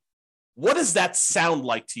coming in. What does that sound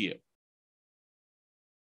like to you?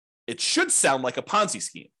 It should sound like a Ponzi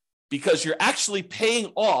scheme, because you're actually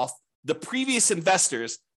paying off the previous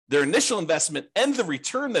investors, their initial investment, and the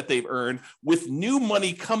return that they've earned with new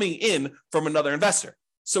money coming in from another investor.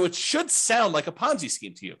 So it should sound like a Ponzi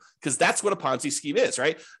scheme to you, because that's what a Ponzi scheme is,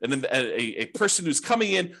 right? And then a person who's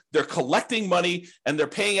coming in, they're collecting money and they're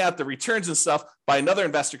paying out the returns and stuff by another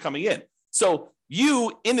investor coming in. So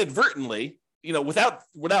you inadvertently,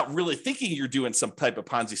 without really thinking you're doing some type of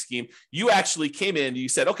Ponzi scheme, you actually came in, you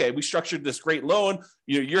said, okay, we structured this great loan.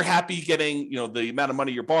 You're happy getting, the amount of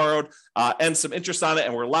money you borrowed and some interest on it.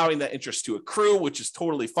 And we're allowing that interest to accrue, which is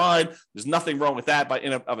totally fine. There's nothing wrong with that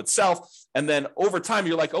in of itself. And then over time,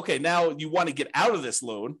 you're like, okay, now you want to get out of this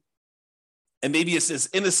loan. And maybe it's as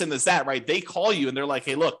innocent as that, right? They call you and they're like,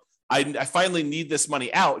 hey, look, I finally need this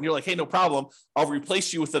money out. And you're like, hey, no problem. I'll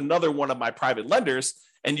replace you with another one of my private lenders.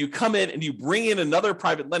 And you come in and you bring in another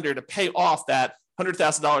private lender to pay off that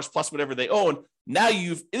 $100,000 plus whatever they own. Now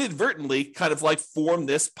you've inadvertently kind of like formed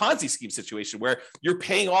this Ponzi scheme situation where you're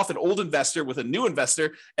paying off an old investor with a new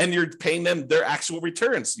investor and you're paying them their actual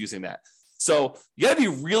returns using that. So you got to be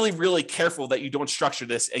really, really careful that you don't structure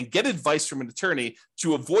this, and get advice from an attorney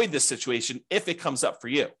to avoid this situation if it comes up for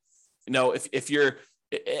you. You know, if you're,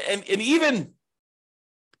 and even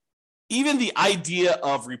the idea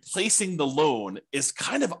of replacing the loan is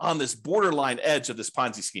kind of on this borderline edge of this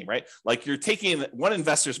Ponzi scheme, right? Like you're taking one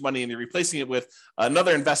investor's money and you're replacing it with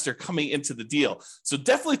another investor coming into the deal. So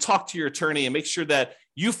definitely talk to your attorney and make sure that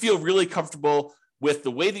you feel really comfortable with the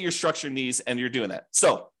way that you're structuring these and you're doing that.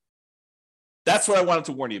 So that's what I wanted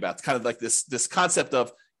to warn you about. It's kind of like this concept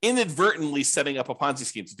of inadvertently setting up a Ponzi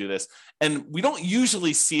scheme to do this. And we don't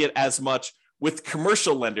usually see it as much with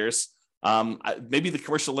commercial lenders. Maybe the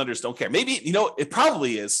commercial lenders don't care. Maybe, it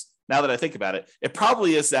probably is, now that I think about it, it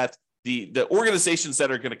probably is that the organizations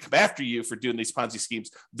that are going to come after you for doing these Ponzi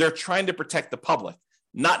schemes, they're trying to protect the public,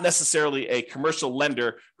 not necessarily a commercial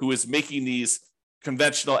lender who is making these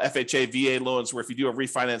conventional FHA, VA loans where if you do a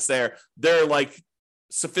refinance there, they're like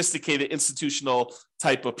sophisticated institutional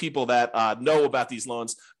type of people that know about these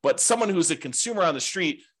loans. But someone who's a consumer on the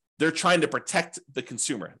street, they're trying to protect the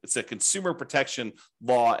consumer. It's a consumer protection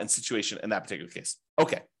law and situation in that particular case.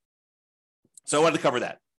 Okay. So I wanted to cover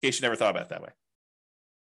that in case you never thought about it that way.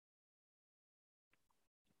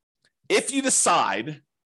 If you decide,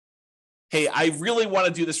 hey, I really want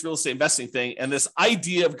to do this real estate investing thing, and this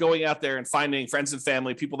idea of going out there and finding friends and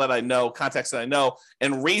family, people that I know, contacts that I know,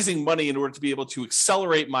 and raising money in order to be able to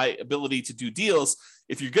accelerate my ability to do deals,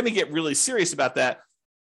 if you're going to get really serious about that,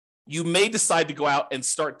 you may decide to go out and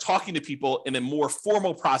start talking to people in a more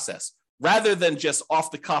formal process rather than just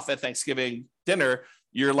off the cuff at Thanksgiving dinner.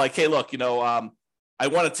 You're like, hey, look, I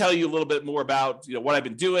want to tell you a little bit more about, what I've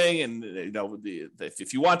been doing. And,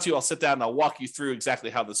 if you want to, I'll sit down and I'll walk you through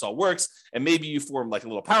exactly how this all works. And maybe you form like a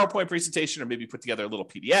little PowerPoint presentation, or maybe you put together a little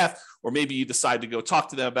PDF, or maybe you decide to go talk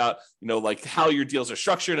to them about, like how your deals are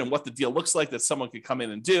structured and what the deal looks like that someone could come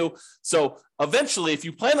in and do. So eventually, if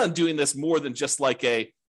you plan on doing this more than just like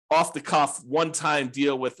a off the cuff, one-time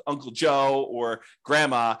deal with Uncle Joe or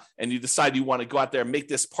grandma, and you decide you want to go out there and make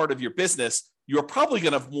this part of your business, you're probably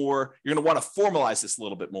going to you're going to want to formalize this a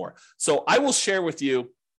little bit more. So I will share with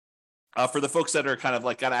you, for the folks that are kind of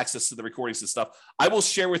like got access to the recordings and stuff, I will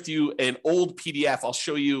share with you an old PDF.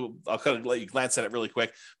 I'll kind of let you glance at it really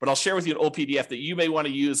quick, but I'll share with you an old PDF that you may want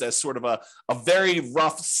to use as sort of a very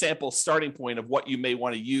rough sample starting point of what you may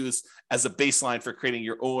want to use as a baseline for creating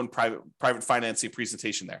your own private financing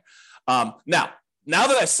presentation there. Now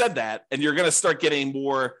that I've said that, and you're going to start getting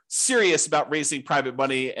more serious about raising private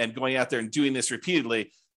money and going out there and doing this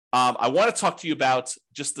repeatedly, I want to talk to you about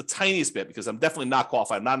just the tiniest bit, because I'm definitely not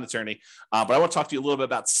qualified. I'm not an attorney, but I want to talk to you a little bit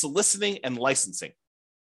about soliciting and licensing.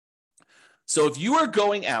 So if you are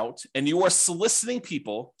going out and you are soliciting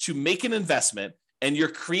people to make an investment and you're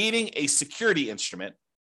creating a security instrument,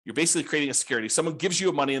 you're basically creating a security. Someone gives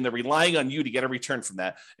you money and they're relying on you to get a return from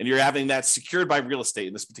that. And you're having that secured by real estate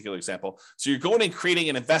in this particular example. So you're going and creating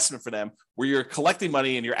an investment for them where you're collecting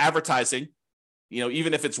money and you're advertising.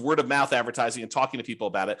 Even if it's word of mouth advertising and talking to people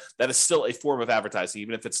about it, that is still a form of advertising,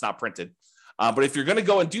 even if it's not printed. But if you're going to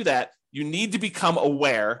go and do that, you need to become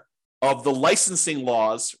aware of the licensing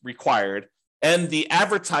laws required and the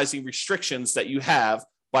advertising restrictions that you have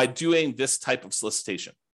by doing this type of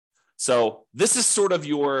solicitation. So this is sort of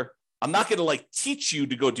I'm not going to teach you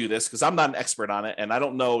to go do this because I'm not an expert on it and I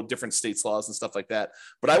don't know different states' laws and stuff like that.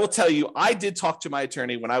 But I will tell you, I did talk to my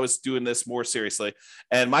attorney when I was doing this more seriously.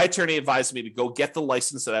 And my attorney advised me to go get the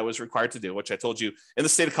license that I was required to do, which I told you in the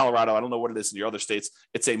state of Colorado. I don't know what it is in your other states.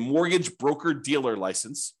 It's a mortgage broker dealer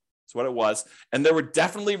license. That's what it was. And there were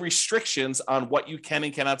definitely restrictions on what you can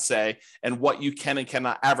and cannot say and what you can and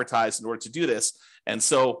cannot advertise in order to do this. And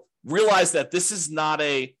so realize that this is not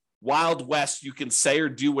a Wild West. You can say or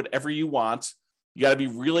do whatever you want. You got to be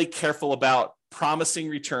really careful about promising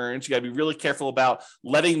returns. You got to be really careful about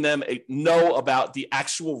letting them know about the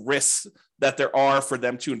actual risks that there are for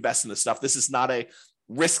them to invest in this stuff. This is not a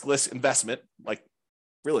riskless investment, like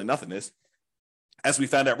really nothing is, as we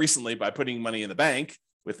found out recently by putting money in the bank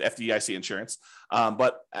with FDIC insurance.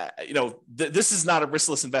 This is not a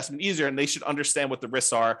riskless investment either, and they should understand what the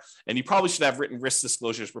risks are. And you probably should have written risk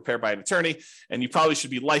disclosures prepared by an attorney, and you probably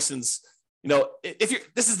should be licensed.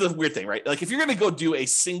 This is the weird thing, right? Like if you're going to go do a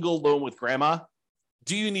single loan with grandma,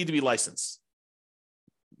 do you need to be licensed?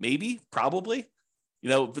 Maybe, probably.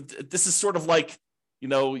 But this is sort of like,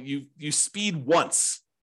 you speed once.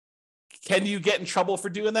 Can you get in trouble for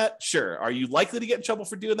doing that? Sure. Are you likely to get in trouble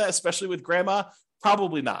for doing that, especially with grandma?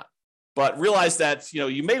 Probably not. But realize that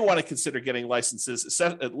you may want to consider getting license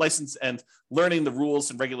and learning the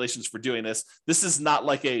rules and regulations for doing this. This is not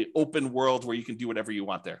like a open world where you can do whatever you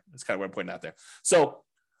want there. That's kind of what I'm pointing out there. So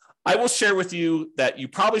I will share with you that you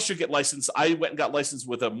probably should get licensed. I went and got licensed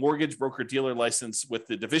with a mortgage broker dealer license with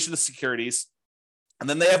the Division of Securities. And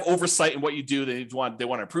then they have oversight in what you do. They want to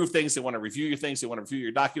approve things. They want to review your things. They want to review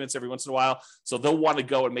your documents every once in a while. So they'll want to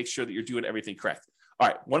go and make sure that you're doing everything correct. All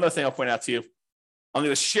right. One other thing I'll point out to you. I'm going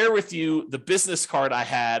to share with you the business card I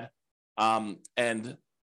had and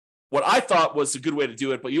what I thought was a good way to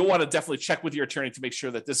do it, but you'll want to definitely check with your attorney to make sure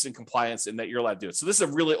that this is in compliance and that you're allowed to do it. So this is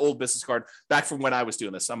a really old business card back from when I was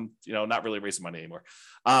doing this. I'm, not really raising money anymore.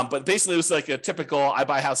 But basically it was like a typical, I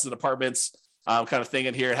buy houses and apartments kind of thing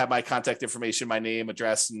in here. It had my contact information, my name,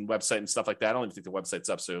 address, and website and stuff like that. I don't even think the website's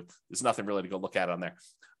up, so there's nothing really to go look at on there.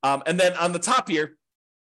 And then on the top here,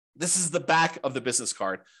 this is the back of the business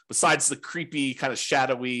card. Besides the creepy kind of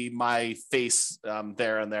shadowy, my face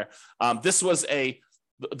there and there. This was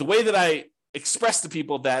the way that I expressed to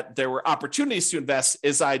people that there were opportunities to invest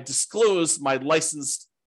is I disclosed my licensed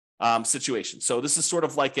situation. So this is sort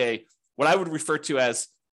of like what I would refer to as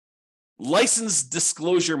licensed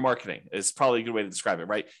disclosure marketing is probably a good way to describe it,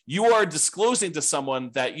 right? You are disclosing to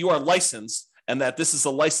someone that you are licensed and that this is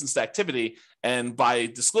a licensed activity. And by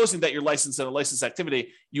disclosing that you're licensed in a licensed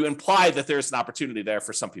activity, you imply that there's an opportunity there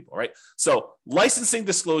for some people, right? So licensing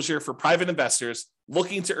disclosure for private investors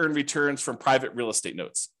looking to earn returns from private real estate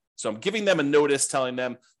notes. So I'm giving them a notice telling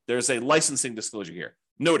them there's a licensing disclosure here.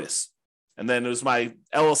 Notice. And then it was my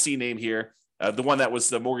LLC name here. The one that was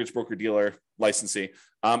the mortgage broker dealer licensing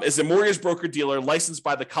is a mortgage broker dealer licensed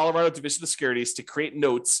by the Colorado Division of Securities to create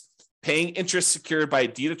notes paying interest secured by a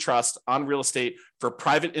deed of trust on real estate for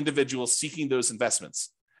private individuals seeking those investments.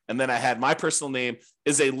 And then I had my personal name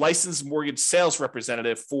is a licensed mortgage sales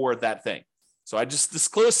representative for that thing. So I just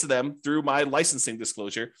disclosed to them through my licensing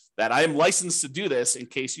disclosure that I am licensed to do this in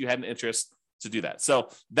case you had an interest to do that. So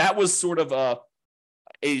that was sort of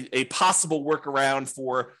a possible workaround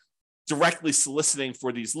for directly soliciting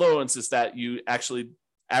for these loans is that you actually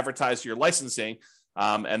advertise your licensing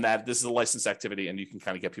and that this is a licensed activity and you can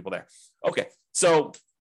kind of get people there. Okay, so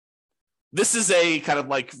this is a kind of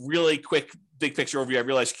like really quick, big picture overview. I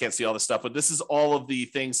realize you can't see all this stuff, but this is all of the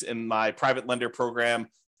things in my private lender program,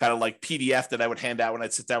 kind of like PDF that I would hand out when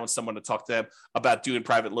I'd sit down with someone to talk to them about doing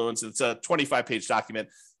private loans. It's a 25-page document,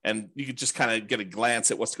 and you can just kind of get a glance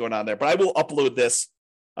at what's going on there. But I will upload this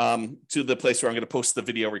to the place where I'm going to post the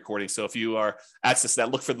video recording. So if you are accessing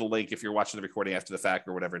that, look for the link if you're watching the recording after the fact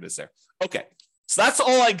or whatever it is there. Okay, so that's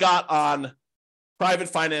all I got on private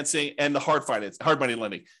financing and the hard money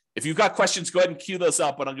lending. If you've got questions, go ahead and queue those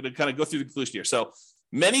up, but I'm going to kind of go through the conclusion here. So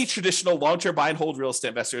many traditional long-term buy and hold real estate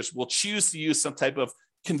investors will choose to use some type of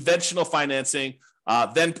conventional financing,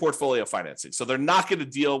 then portfolio financing. So they're not going to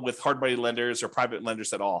deal with hard money lenders or private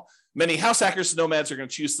lenders at all. Many house hackers and nomads are going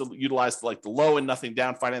to choose to utilize the low and nothing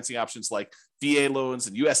down financing options like VA loans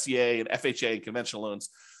and USDA and FHA and conventional loans.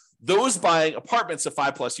 Those buying apartments of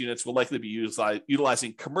 5+ units will likely be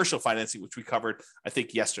utilizing commercial financing, which we covered, I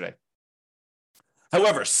think, yesterday.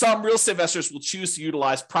 However, some real estate investors will choose to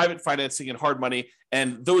utilize private financing and hard money.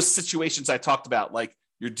 And those situations I talked about, like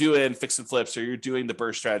you're doing fix and flips or you're doing the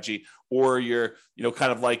BRRRR strategy, or you're,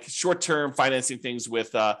 kind of like short-term financing things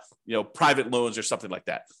with, private loans or something like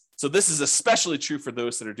that. So this is especially true for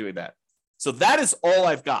those that are doing that. So that is all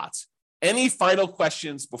I've got. Any final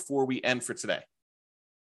questions before we end for today?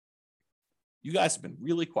 You guys have been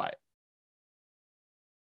really quiet.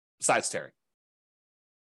 Besides Terry.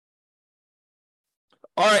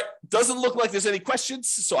 All right. Doesn't look like there's any questions,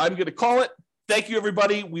 so I'm going to call it. Thank you,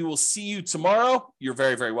 everybody. We will see you tomorrow. You're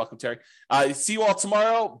very, very welcome, Terry. See you all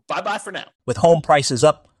tomorrow. Bye-bye for now. With home prices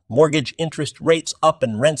up, mortgage interest rates up,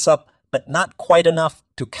 and rents up, but not quite enough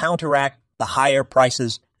to counteract the higher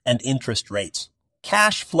prices and interest rates.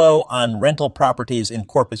 Cash flow on rental properties in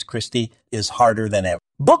Corpus Christi is harder than ever.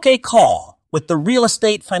 Book a call with the Real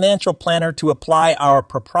Estate Financial Planner to apply our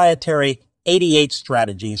proprietary 88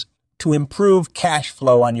 strategies to improve cash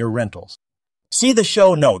flow on your rentals. See the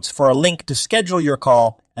show notes for a link to schedule your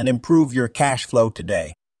call and improve your cash flow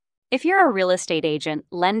today. If you're a real estate agent,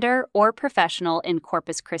 lender, or professional in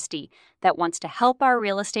Corpus Christi that wants to help our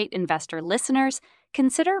real estate investor listeners,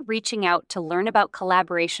 consider reaching out to learn about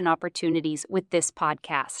collaboration opportunities with this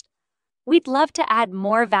podcast. We'd love to add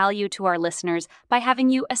more value to our listeners by having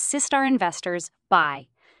you assist our investors buy,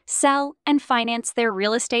 sell, and finance their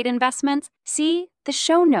real estate investments. See the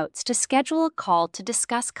show notes to schedule a call to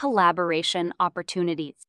discuss collaboration opportunities.